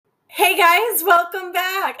Hey guys, welcome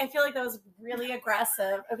back. I feel like that was really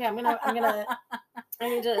aggressive. Okay, I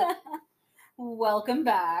need to Welcome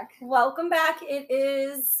back. welcome back. It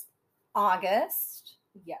is August.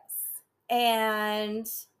 Yes. And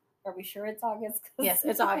Are we sure it's August? yes,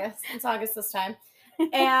 it's August. It's August this time.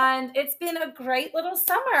 And it's been a great little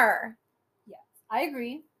summer. Yes, I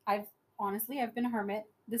agree. I've been a hermit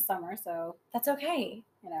this summer, so That's okay.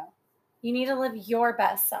 you need to live your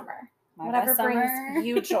best summer. Whatever brings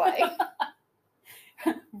you joy.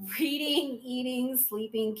 Reading, eating,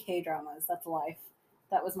 sleeping, K-dramas. That's life.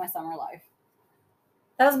 That was my summer life.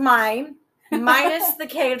 That was mine. Minus the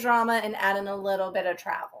K-drama and add in a little bit of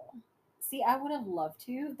travel. See, I would have loved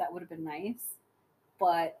to. That would have been nice.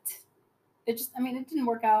 But it didn't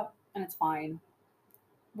work out, and it's fine.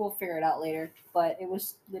 We'll figure it out later. But it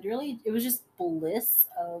was just bliss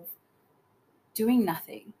of doing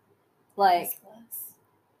nothing.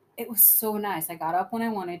 It was so nice. I got up when I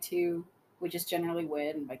wanted to, which is generally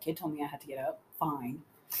when my kid told me I had to get up. Fine.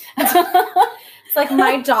 It's like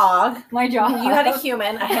my dog. My dog. You had a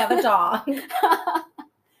human. I have a dog.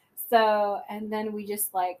 So, and then we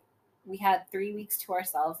had 3 weeks to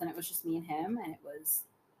ourselves, and it was just me and him, and it was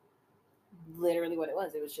literally what it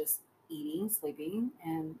was. It was just eating, sleeping,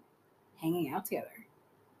 and hanging out together.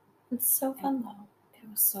 It's so fun, though. It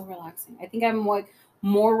was so relaxing. I think I'm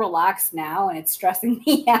more relaxed now, and it's stressing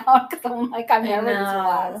me out because I'm like, I'm never this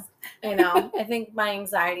relaxed. I know. I think my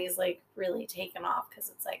anxiety is really taken off because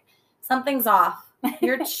it's like something's off.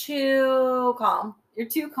 You're too calm. You're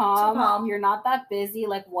too calm. You're not that busy.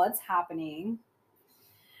 Like, what's happening?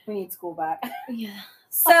 We need school back. Yeah.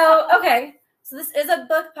 So, okay. So this is a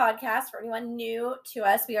book podcast for anyone new to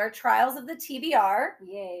us. We are Trials of the TBR.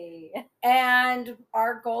 Yay. And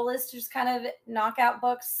our goal is to just kind of knock out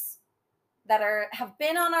books that have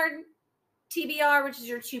been on our TBR, which is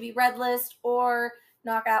your to be read list, or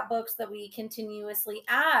knock out books that we continuously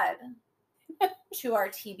add to our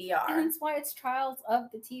TBR. And that's why it's Trials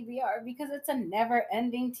of the TBR, because it's a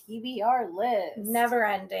never-ending TBR list. Never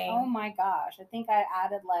ending. Oh my gosh. I think I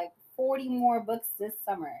added 40 more books this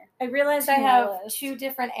summer. I realized I have 2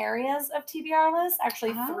 different areas of TBR lists,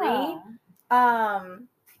 actually 3.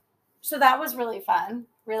 So that was really fun.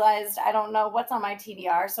 Realized I don't know what's on my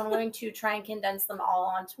TBR, so I'm going to try and condense them all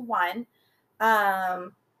onto one.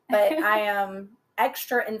 But I am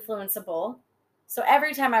extra influenceable. So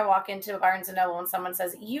every time I walk into a Barnes & Noble and someone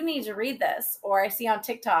says, you need to read this, or I see on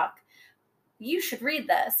TikTok, you should read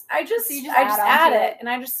this, I just add it, and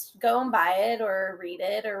I just go and buy it or read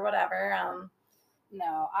it or whatever.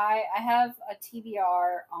 No, I have a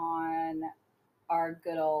TBR on our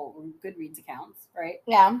good old Goodreads accounts, right?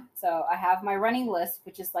 Yeah. So I have my running list,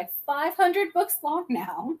 which is 500 books long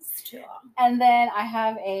now. It's too long. And then I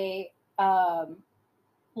have a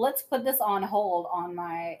let's put this on hold on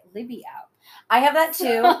my Libby app. I have that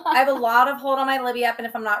too. I have a lot of hold on my Libby app, and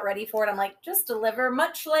if I'm not ready for it, I'm like, just deliver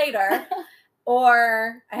much later.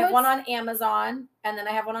 Or I have one on Amazon, and then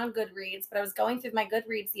I have one on Goodreads. But I was going through my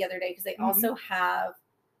Goodreads the other day because they also have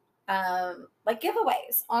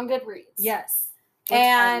giveaways on Goodreads. Yes.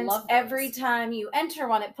 And every time you enter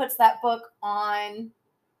one, it puts that book on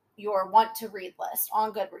your want to read list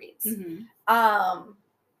on Goodreads. Mm-hmm.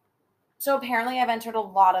 So apparently I've entered a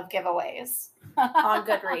lot of giveaways on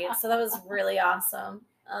Goodreads. So that was really awesome.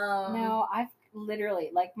 No, I've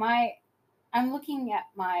literally I'm looking at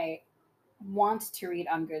my want to read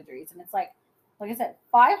on Goodreads, and it's like I said,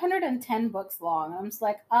 510 books long. I'm just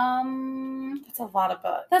like, that's a lot of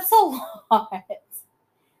books. That's a lot.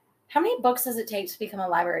 How many books does it take to become a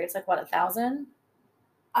library? It's 1,000?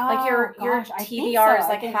 Your TBR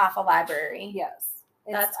is half a library. Yes.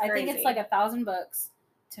 That's crazy. I think it's 1,000 books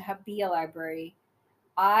to be a library.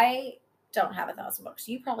 I don't have 1,000 books.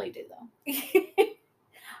 You probably do, though.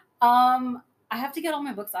 I have to get all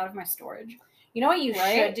my books out of my storage. You know what you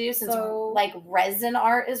should do, since resin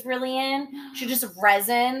art is really in? You should just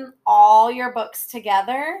resin all your books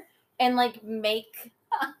together and make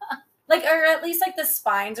or at least the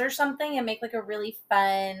spines or something, and make a really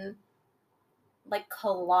fun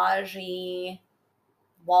collage-y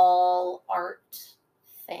wall art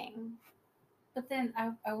thing. But then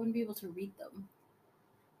I wouldn't be able to read them.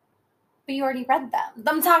 But you already read them.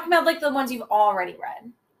 I'm talking about the ones you've already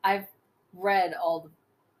read. I've read all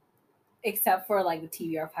except for the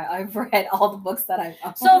TBR pile. I've read all the books that I've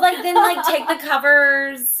owned. So then take the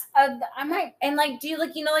covers. I might and do you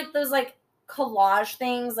those collage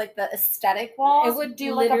things, the aesthetic walls? It would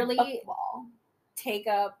do literally a book wall. Take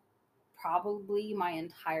up probably my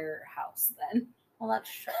entire house then. Well,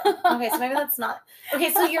 that's true. Okay, so maybe that's not.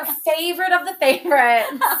 Okay, so your favorite of the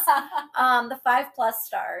favorites, the 5+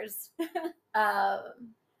 stars.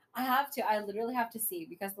 I have to. I literally have to see,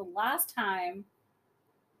 because the last time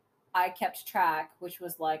I kept track, which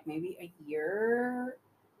was like maybe a year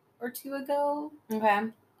or two ago, Okay.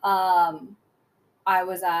 I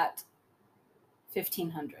was at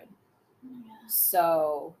 1,500.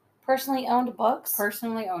 So Personally owned books?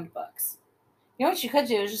 personally owned books. You know what you could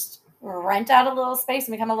do is just rent out a little space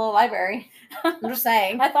and become a little library. I'm just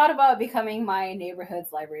saying. I thought about becoming my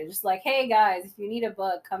neighborhood's library. Just like, hey guys, if you need a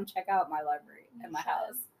book, come check out my library at my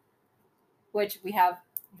house. Which we have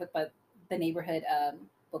with the neighborhood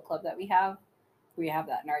book club that we have. We have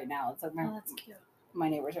that right now. So Oh, that's cute. my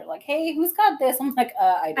neighbors are like, hey, who's got this? I'm like,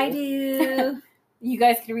 I do. I do. You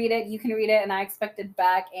guys can read it. You can read it. And I expect it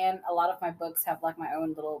back. And a lot of my books have like my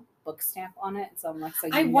own little book stamp on it. So I'm like, so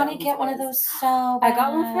I want to get one of those so bad. I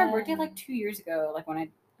got one for my birthday like 2 years ago, like when I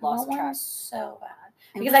lost track. So bad.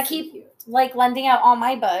 Because I keep like lending out all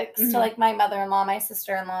my books Mhm. to like my mother-in-law, my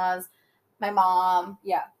sister-in-laws, my mom,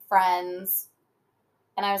 friends.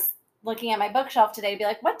 And I was looking at my bookshelf today to be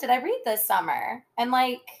like, what did I read this summer? And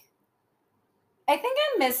like, I think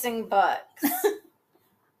I'm missing books.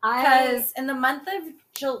 Because in the month of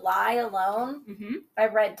July alone, I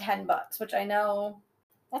read 10 books, which I know.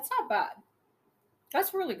 That's not bad.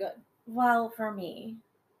 That's really good. Well, for me.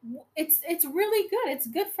 It's really good. It's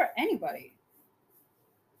good for anybody.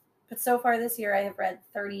 But so far this year, I have read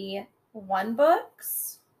 31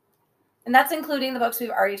 books. And that's including the books we've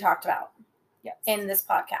already talked about in this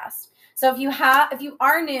podcast. So if you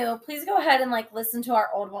are new, please go ahead and like listen to our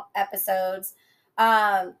old episodes.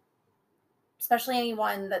 Especially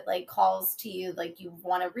anyone that like calls to you, like you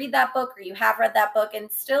want to read that book or you have read that book,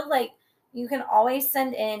 and still like you can always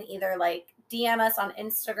send in either like DM us on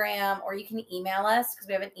Instagram or you can email us because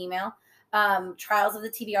we have an email,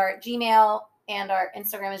 trialsoftheTBR@gmail.com, and our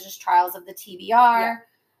Instagram is just trialsoftheTBR.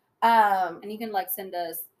 And you can like send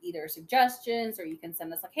us either suggestions or you can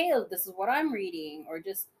send us like, hey, this is what I'm reading, or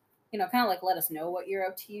just, you know, kind of like let us know what you're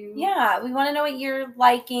up to. Yeah, we want to know what you're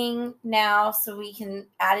liking now so we can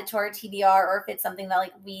add it to our TBR, or if it's something that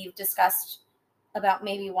like we've discussed about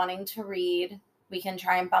maybe wanting to read, we can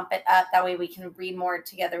try and bump it up. That way we can read more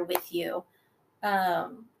together with you.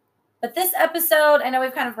 But this episode, I know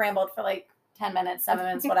we've kind of rambled for like 10 minutes, 7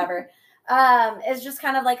 minutes, whatever, is just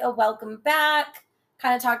kind of like a welcome back,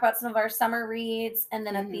 kind of talk about some of our summer reads. And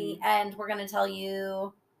then at the end, we're going to tell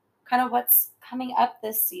you kind of what's coming up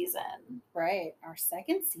this season. Right. Our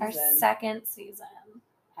second season.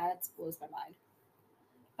 That blows my mind.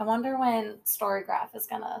 I wonder when Storygraph is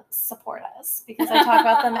going to support us, because I talk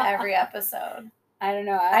about them every episode. I don't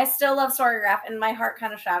know. I still love Storygraph, and my heart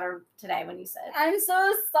kind of shattered today when you said. I'm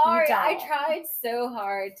so sorry. I tried so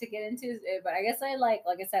hard to get into it, but I guess I like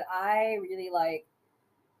I said, I really like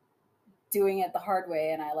doing it the hard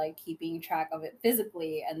way, and I like keeping track of it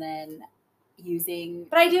physically and then using.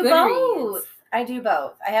 But I do Goodreads. both. I do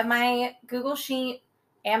both. I have my Google Sheet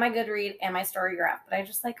and my Goodread and my Storygraph, but I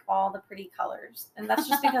just like all the pretty colors, and that's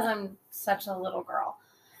just because I'm such a little girl.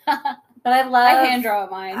 But I hand draw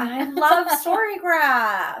mine. I love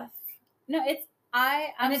Storygraph. No,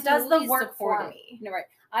 and it does the work for me. No, right.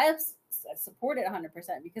 I support it 100%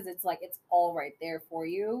 because it's like it's all right there for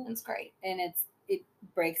you. It's great, and it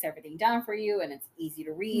breaks everything down for you, and it's easy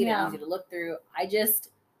to read and easy to look through. I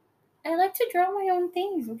like to draw my own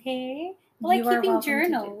things. Okay, I like keeping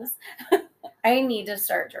journals. I need to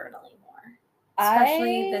start journaling more,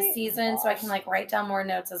 especially this season, so I can like write down more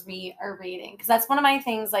notes as we are reading. Because that's one of my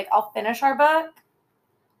things. Like I'll finish our book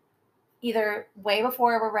either way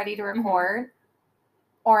before we're ready to record,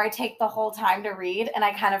 or I take the whole time to read and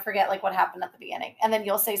I kind of forget like what happened at the beginning, and then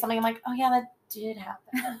you'll say something. I'm like, oh yeah, that did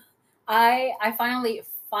happen. I finally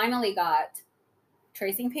got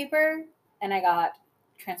tracing paper, and I got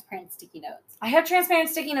transparent sticky notes. I have transparent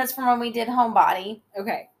sticky notes from when we did Homebody.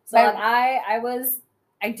 Okay. So like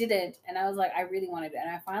I didn't, and I was like, I really wanted it, and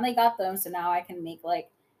I finally got them. So now I can make like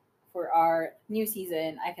for our new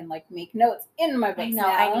season, I can like make notes in my books.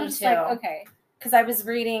 I need to. Like, okay. Because I was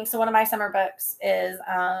reading, so one of my summer books is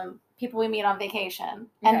People We Meet on Vacation,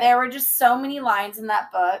 and there were just so many lines in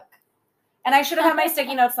that book, and I should have had my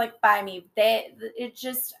sticky notes like by me.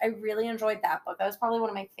 I really enjoyed that book. That was probably one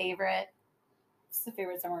of my favorite. It's the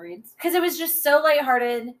favorite summer reads because it was just so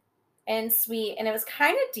lighthearted and sweet, and it was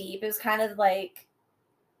kind of deep. It was kind of like,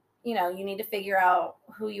 you know, you need to figure out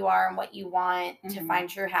who you are and what you want to find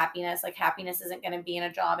true happiness. Like happiness isn't going to be in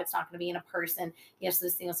a job. It's not going to be in a person. Yes,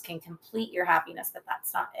 those things can complete your happiness, but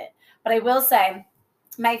that's not it. But I will say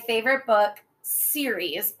my favorite book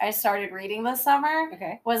series I started reading this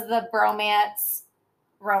summer was the Bromance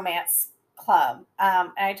Romance Club.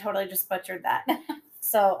 I totally just butchered that.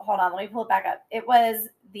 So hold on, let me pull it back up. It was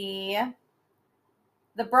the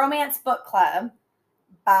The Bromance Book Club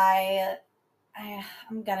by,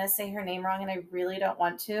 I'm going to say her name wrong and I really don't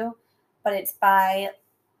want to, but it's by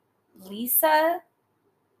Lisa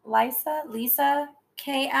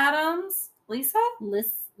K. Adams.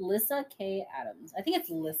 Lissa K. Adams. I think it's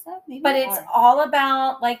Lissa, maybe. But it's all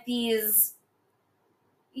about like these,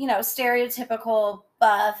 stereotypical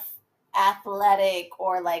buff, athletic,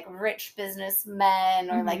 or like rich businessmen,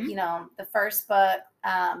 or like, the first book,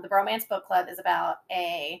 the Bromance Book Club, is about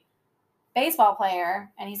a baseball player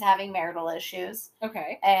and he's having marital issues.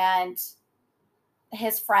 Okay. And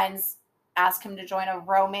his friends ask him to join a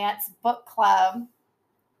romance book club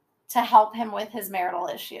to help him with his marital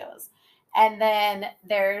issues. And then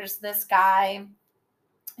there's this guy,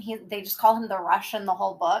 they just call him the Russian the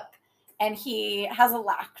whole book. And he has a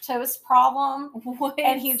lactose problem. What?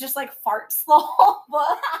 And he just like farts the whole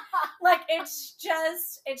book. Like it's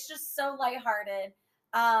just so lighthearted.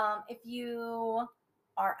 If you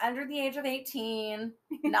are under the age of 18,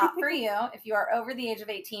 not for you. If you are over the age of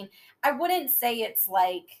 18, I wouldn't say it's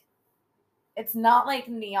not like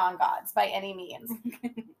Neon Gods by any means.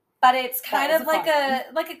 But it's kind of like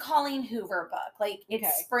a Colleen Hoover book. Like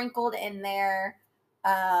it's sprinkled in there.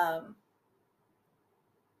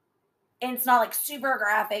 And it's not like super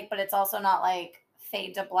graphic, but it's also not like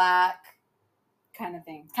fade to black kind of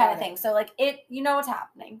thing. So like what's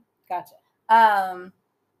happening. Gotcha. And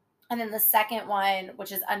then the second one,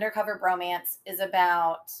 which is Undercover Bromance, is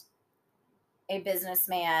about a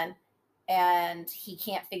businessman and he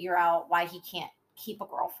can't figure out why he can't keep a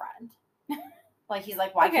girlfriend. Like he's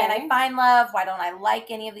like, why can't I find love? Why don't I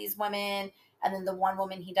like any of these women? And then the one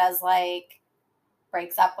woman he does like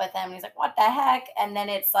breaks up with him. And he's like, what the heck? And then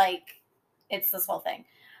it's this whole thing.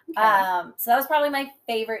 Okay. So that was probably my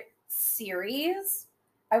favorite series.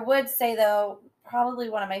 I would say though, probably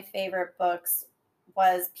one of my favorite books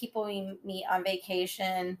was People We Meet on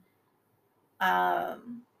Vacation.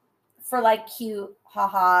 For like cute,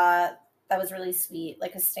 haha, that was really sweet,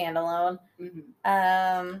 like a standalone.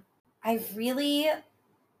 Mm-hmm. I really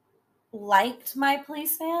liked My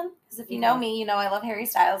Policeman, because if you know me, you know I love Harry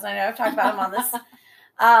Styles, and I know I've talked about him on this.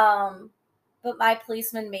 But My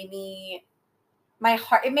Policeman made my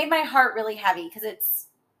heart really heavy, because it's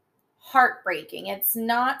heartbreaking. It's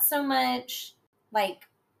not so much like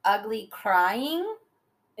ugly crying.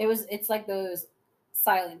 It's like those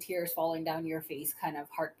silent tears falling down your face kind of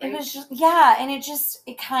heartbreak. It was just, and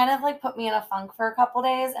it kind of like put me in a funk for a couple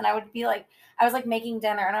days, and I would be like, I was like making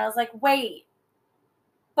dinner and I was like, wait,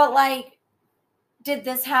 but like, did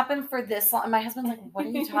this happen for this long? And my husband's like, what are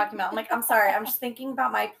you talking about? I'm like, I'm sorry, I'm just thinking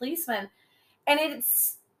about My Policeman. And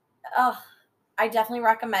I definitely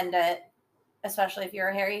recommend it, especially if you're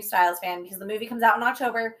a Harry Styles fan, because the movie comes out in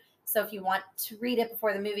October. So if you want to read it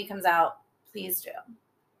before the movie comes out, please do.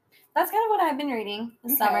 That's kind of what I've been reading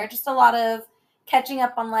this summer. Just a lot of catching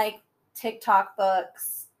up on like TikTok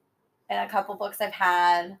books and a couple books I've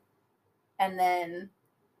had. And then,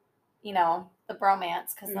 the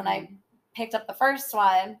bromance. Because then I picked up the first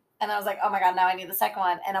one and I was like, oh my God, now I need the second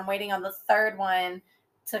one. And I'm waiting on the third one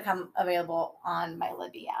to come available on my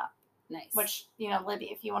Libby app. Nice. Which, Libby,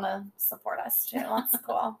 if you want to support us too, that's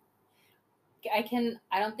cool. I don't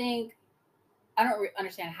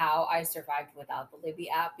understand how I survived without the Libby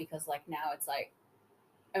app, because like now it's like,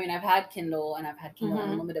 I mean, I've had Kindle and I've had Kindle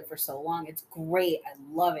Unlimited for so long. It's great. I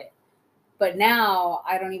love it. But now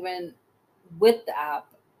I don't even, with the app,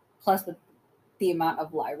 plus with the amount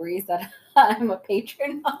of libraries that I'm a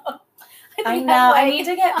patron of. I know. I need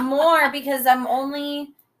to get more, because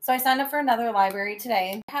so I signed up for another library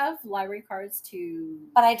today. I have library cards too.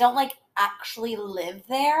 But I don't like actually live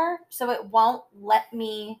there. So it won't let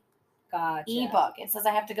me ebook. It says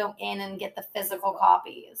I have to go in and get the physical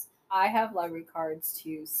copies. I have library cards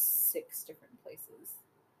to 6 different places.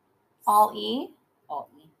 All E? All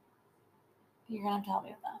E. You're going to have to help me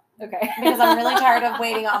with that. Okay. Because I'm really tired of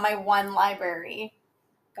waiting on my one library.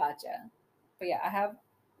 Gotcha. But yeah,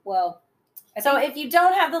 So if you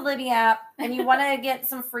don't have the Libby app and you want to get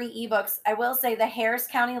some free ebooks, I will say the Harris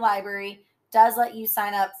County Library does let you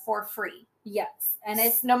sign up for free. Yes. And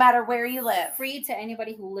it's no matter where you live. Free to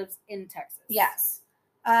anybody who lives in Texas. Yes.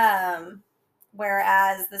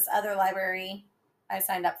 Whereas this other library I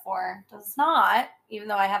signed up for does not, even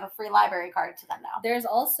though I have a free library card to them now. There's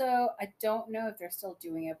also, I don't know if they're still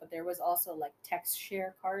doing it, but there was also like text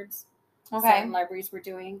share cards. Okay. Some libraries were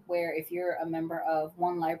doing, where if you're a member of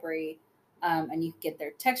one library and you get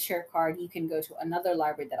their text share card, you can go to another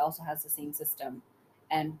library that also has the same system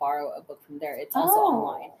and borrow a book from there. It's also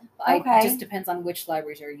online. It just depends on which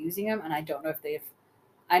libraries are using them, and I don't know if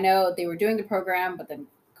I know they were doing the program, but then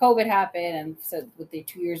COVID happened, and so with the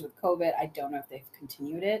 2 years with COVID, I don't know if they've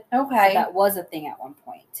continued it. Okay. But that was a thing at one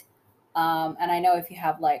point. And I know if you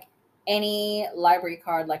have like any library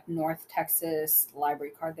card, like North Texas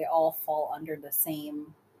library card, they all fall under the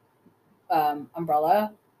same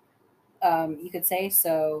umbrella, you could say.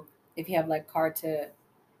 So if you have like card to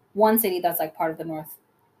one city that's like part of the North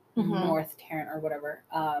Tarrant or whatever,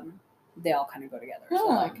 they all kind of go together. So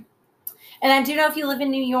like, and I do know if you live in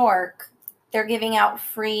New York, they're giving out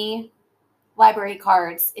free library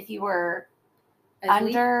cards if you were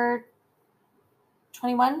under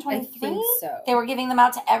 21, 23. I think so. They were giving them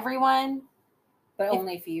out to everyone, but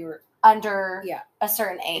only if you were under a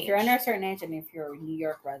certain age. If you're under a certain age, and if you're a New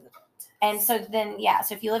York resident. And so then,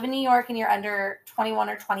 so if you live in New York and you're under 21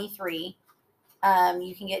 or 23,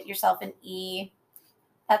 you can get yourself an E.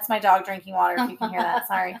 That's my dog drinking water, if you can hear that.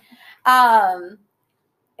 Sorry.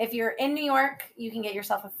 If you're in New York, you can get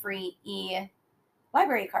yourself a free E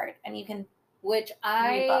library card, and you can Which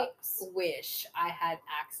I wish I had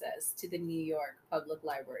access to the New York Public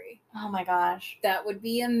Library. Oh my gosh. That would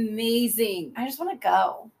be amazing. I just want to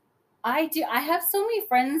go. I do. I have so many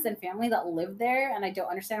friends and family that live there, and I don't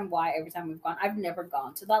understand why every time we've gone, I've never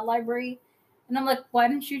gone to that library. And I'm like, why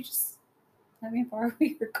didn't you just let me borrow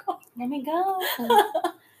your card? Let me go.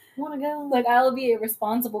 I want to go. Like, I'll be a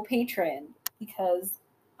responsible patron because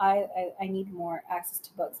I need more access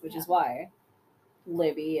to books, which is why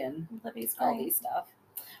Libby and Libby's all these stuff.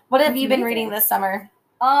 What have you been reading this summer?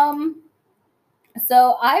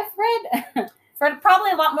 So I've read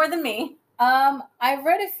probably a lot more than me. I've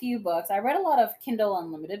read a few books. I read a lot of Kindle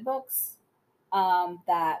Unlimited books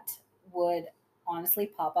that would honestly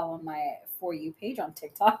pop up on my For You page on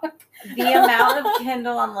TikTok. The amount of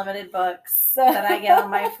Kindle Unlimited books that I get on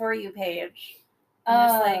my For You page. I'm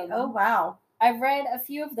just like, oh, wow. I've read a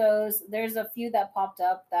few of those. There's a few that popped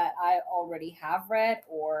up that I already have read,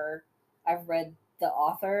 or I've read the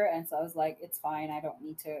author, and so I was like, it's fine. I don't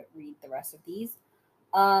need to read the rest of these.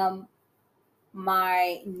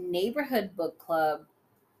 My neighborhood book club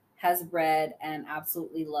has read and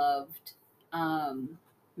absolutely loved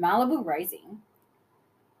Malibu Rising,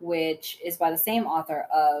 which is by the same author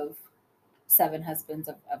of Seven Husbands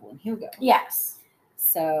of Evelyn Hugo. Yes.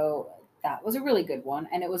 So that was a really good one,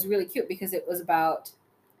 and it was really cute because it was about,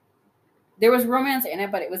 there was romance in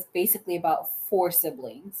it, but it was basically about 4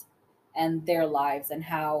 siblings and their lives and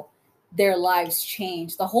how their lives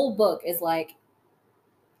changed. The whole book is like,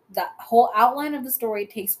 that whole outline of the story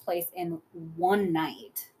takes place in one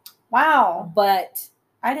night. Wow. But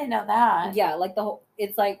I didn't know that. Yeah, like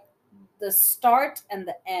it's like the start and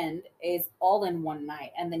the end is all in one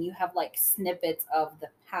night, and then you have like snippets of the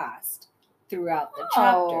past throughout the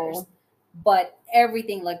chapters. But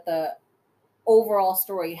everything, like the overall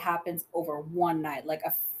story, happens over one night, like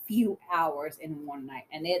a few hours in one night.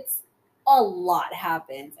 And it's a lot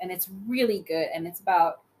happens, and it's really good. And it's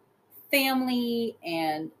about family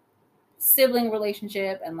and sibling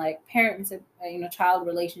relationship and like parent and child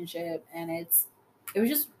relationship. And it was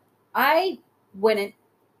just, I went in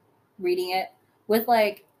reading it with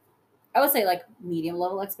like, I would say like medium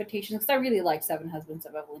level expectations, because I really liked Seven Husbands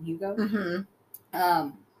of Evelyn Hugo.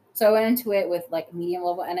 Mm-hmm. So I went into it with like medium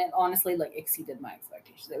level, and it honestly like exceeded my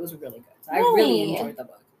expectations. It was really good. So I really enjoyed the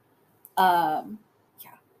book. And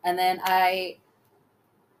then I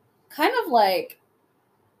kind of like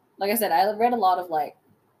I said, I read a lot of like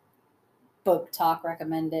BookTok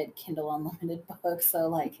recommended Kindle Unlimited books. So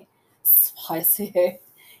like spicy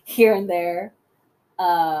here and there.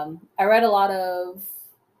 I read a lot of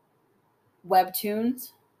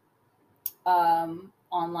webtoons.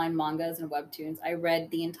 Online mangas and webtoons. I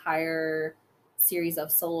read the entire series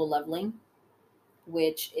of Solo Leveling,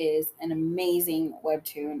 which is an amazing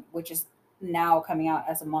webtoon, which is now coming out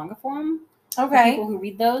as a manga form. Okay. For people who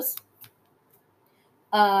read those.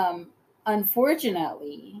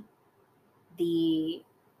 Unfortunately, the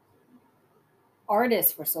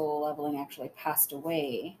artist for Solo Leveling actually passed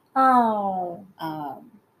away. Oh.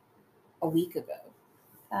 A week ago.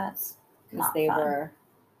 That's because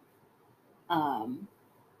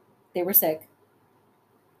they were sick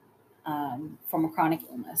from a chronic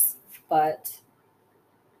illness. But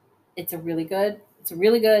it's a really good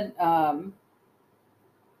webtoon.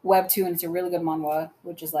 It's a really good manga,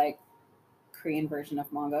 which is like Korean version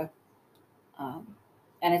of manga.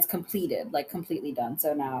 And it's completed, like completely done.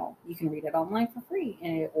 So now you can read it online for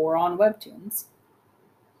free or on webtoons.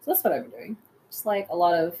 So that's what I've been doing. Just like a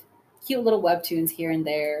lot of cute little webtoons here and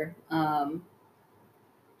there.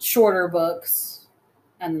 Shorter books.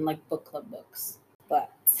 And then like book club books.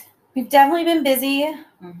 But we've definitely been busy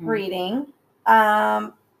reading.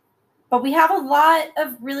 But we have a lot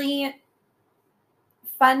of really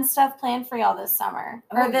fun stuff planned for y'all this summer.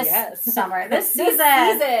 Oh, or this yes. summer. This This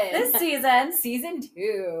season. season. This season. Season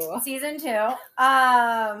 2. Season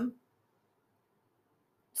 2.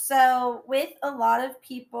 So with a lot of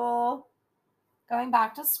people going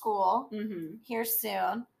back to school Mm-hmm. here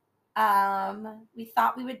soon, we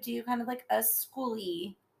thought we would do kind of like a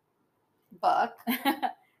schooly book.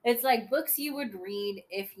 It's like books you would read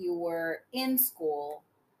if you were in school,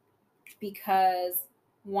 because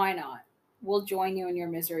why not? We'll join you in your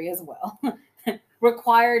misery as well.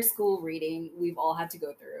 Required school reading we've all had to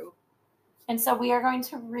go through. And so we are going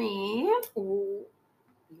to read. Ooh.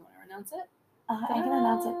 You want to announce it? I can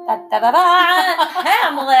announce it. Da, da, da, da.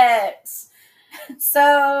 Hamlet.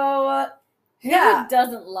 So, yeah. Who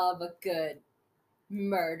doesn't love a good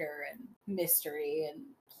murder and mystery and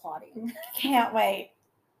plotting? Can't wait.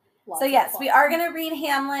 Lots So of yes, plot. we are going to read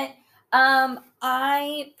Hamlet.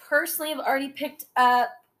 I personally have already picked up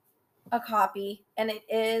a copy, and it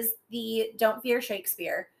is the Don't Fear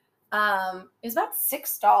Shakespeare. It's about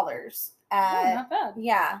 $6 at not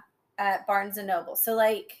bad. at Barnes and Noble. So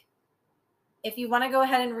like, if you want to go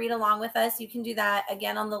ahead and read along with us, you can do that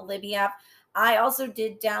again on the Libby app. I also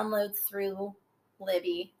did download through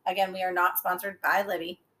Libby. Again, we are not sponsored by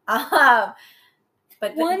Libby. But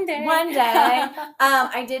One day.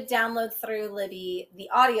 I did download through Libby the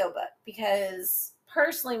audiobook, because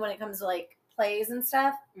personally, when it comes to like plays and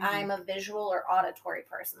stuff, I'm a visual or auditory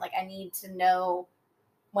person. Like, I need to know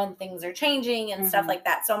when things are changing and stuff like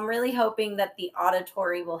that. So I'm really hoping that the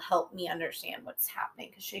auditory will help me understand what's happening,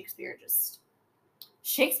 because Shakespeare,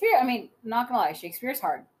 I mean, not gonna lie, Shakespeare's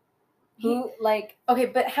hard. Okay,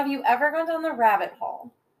 but have you ever gone down the rabbit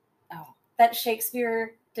hole? Oh. That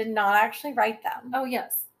Shakespeare did not actually write them? Oh,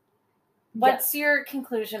 yes. What's your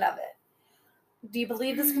conclusion of it? Do you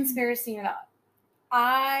believe this conspiracy or not?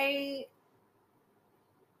 I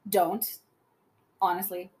don't,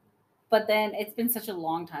 honestly. But then it's been such a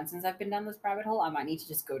long time since I've been down this rabbit hole. I might need to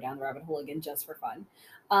just go down the rabbit hole again just for fun.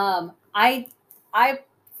 I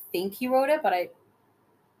think he wrote it, but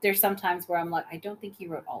there's some times where I'm like, I don't think he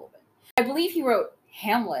wrote all of it. I believe he wrote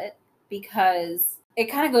Hamlet, because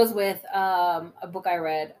it kind of goes with a book I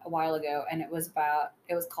read a while ago, and it was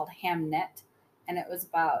called Hamnet, and it was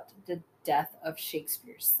about the death of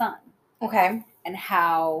Shakespeare's son. Okay. And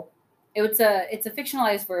how it's a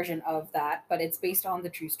fictionalized version of that, but it's based on the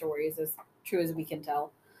true stories, as true as we can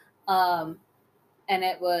tell. And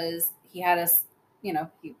it was, he had he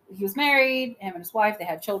was married, him and his wife, they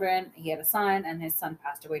had children, he had a son, and his son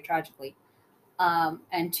passed away tragically.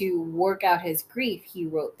 And to work out his grief, he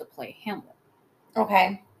wrote the play Hamlet.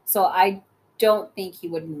 Okay. So I don't think he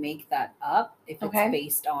would make that up if it's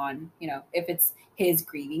based on, if it's his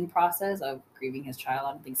grieving process of grieving his child.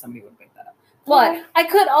 I don't think somebody would make that up. But I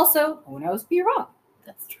could also, who knows, be wrong.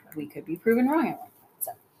 That's true. We could be proven wrong at one point.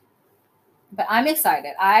 So, but I'm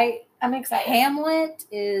excited. I'm excited. Hamlet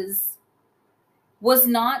was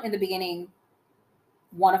not in the beginning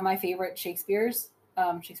one of my favorite Shakespearean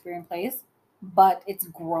plays, but it's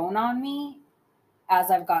grown on me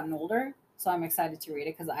as I've gotten older. So I'm excited to read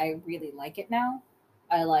it, because I really like it now.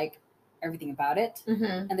 I like everything about it.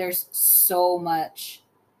 And there's so much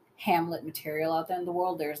Hamlet material out there in the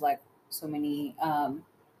world. There's like so many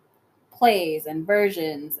plays and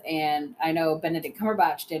versions. And I know Benedict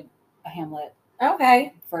Cumberbatch did a Hamlet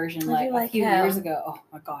version a few years ago. Oh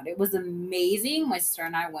my God, it was amazing. My sister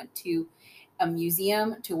and I went to a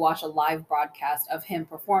museum to watch a live broadcast of him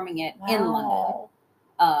performing it in London.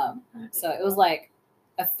 So it was like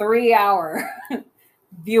a 3-hour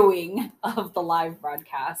viewing of the live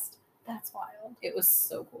broadcast. That's wild. It was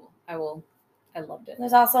so cool. I loved it.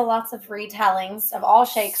 There's also lots of retellings of all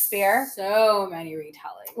Shakespeare. So many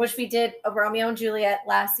retellings. Which we did a Romeo and Juliet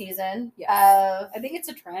last season. Yes. I think it's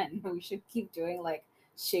a trend. We should keep doing like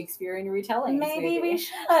Shakespeare and retellings. Maybe we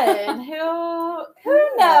should.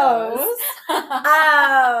 Who knows?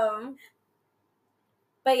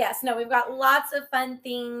 But yes, no, we've got lots of fun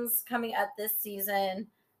things coming up this season.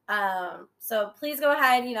 So please go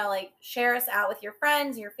ahead, share us out with your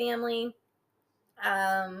friends, your family.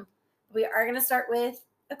 We are going to start with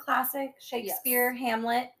a classic, Shakespeare,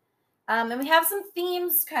 Hamlet. And we have some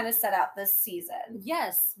themes kind of set out this season.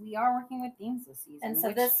 Yes, we are working with themes this season. And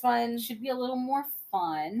so this one should be a little more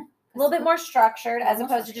fun. A little bit more structured, as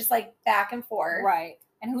opposed to just like back and forth. Right.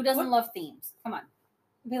 And who doesn't love themes? Come on.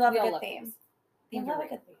 We love a good theme. We love a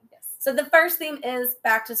good theme. Yes. So the first theme is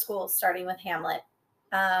back to school, starting with Hamlet.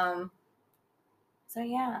 So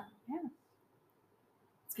yeah.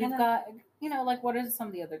 We've got, what are some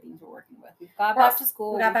of the other themes we're working with? We've got back to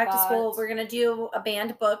school. We got back to school. We're going to do a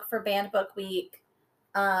banned book for Banned Book Week.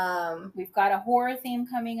 We've got a horror theme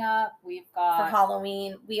coming up. We've got for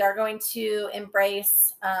Halloween. We are going to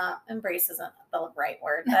embrace isn't the right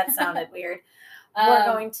word. That sounded weird. We're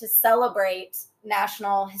going to celebrate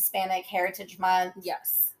National Hispanic Heritage Month.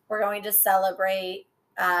 Yes. We're going to celebrate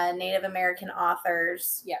Native American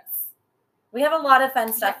authors. Yes. We have a lot of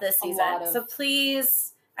fun stuff this season. So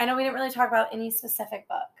please, I know we didn't really talk about any specific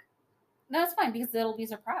book. No, it's fine because it'll be a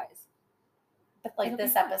surprise. But like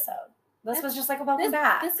this episode. This was just like a welcome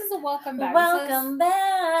back. This is a welcome back. Welcome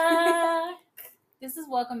back. This is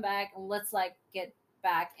welcome back. And let's like get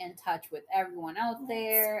back in touch with everyone out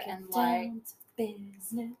there and like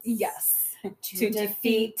business. Yes. To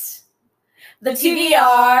defeat the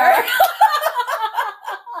TBR.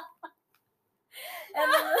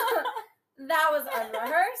 And that was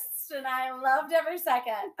unrehearsed and I loved every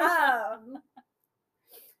second.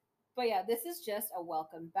 But yeah, this is just a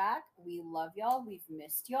welcome back. We love y'all. We've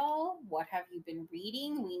missed y'all. What have you been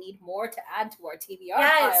reading? We need more to add to our TBR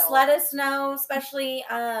yes, pile. let us know, especially,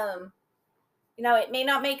 it may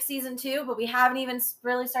not make season 2, but we haven't even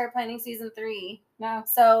really started planning season 3. No.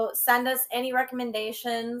 So send us any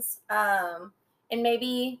recommendations, and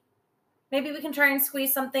maybe we can try and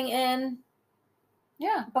squeeze something in.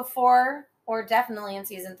 Yeah. Before or definitely in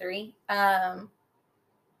season 3.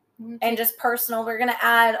 And just personal. We're going to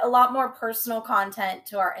add a lot more personal content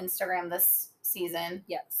to our Instagram this season.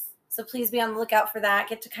 Yes. So please be on the lookout for that.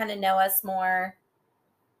 Get to kind of know us more.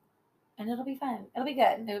 And it'll be fun. It'll be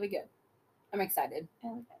good. It'll be good. I'm excited.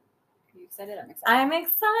 It'll be good. Are you excited? I'm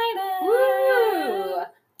excited. Woo!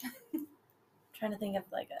 Trying to think of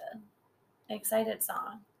like a excited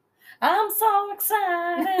song. I'm so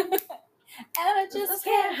excited. And I just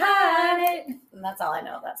can't hide it. And that's all I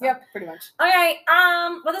know. That's yep, pretty much. All right.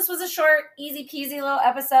 Well, this was a short, easy peasy little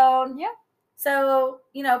episode. Yeah. So,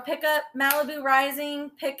 pick up Malibu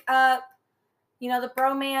Rising, pick up, the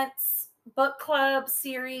bromance book club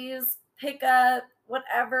series, pick up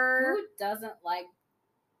whatever. Who doesn't like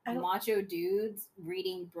macho dudes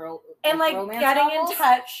reading and like getting in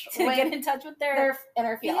touch to get in touch with their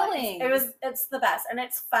inner feelings. It's the best and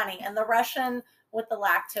it's funny. And the Russian with the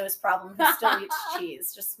lactose problem who still eats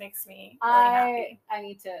cheese just makes me really happy. I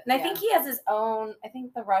need to. And I think he has his own. I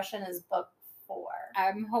think the Russian is book 4.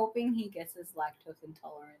 I'm hoping he gets his lactose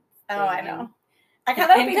intolerance. Oh, I know. I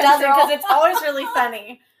kind of hope he doesn't because it's always really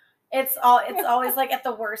funny. It's always like at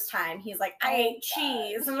the worst time. He's like, I ate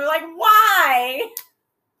cheese, and we're like, why?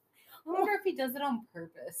 I wonder if he does it on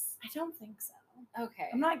purpose. I don't think so. Okay.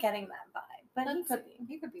 I'm not getting that vibe, but he could be.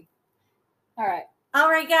 He could be. All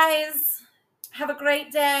right, guys. Have a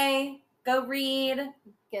great day. Go read.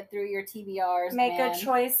 Get through your TBRs. Make good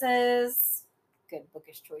choices. Good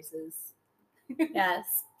bookish choices.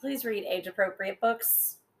 Yes. Please read age-appropriate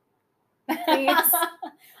books. Please.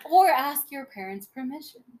 Or ask your parents'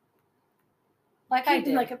 permission. Like I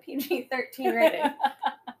did. Like a PG-13 rating.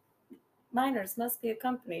 Minors must be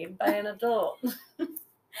accompanied by an adult.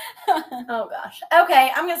 Oh, gosh.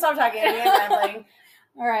 Okay, I'm going to stop talking. I'm rambling.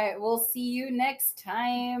 All right, we'll see you next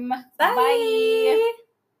time. Bye. Bye.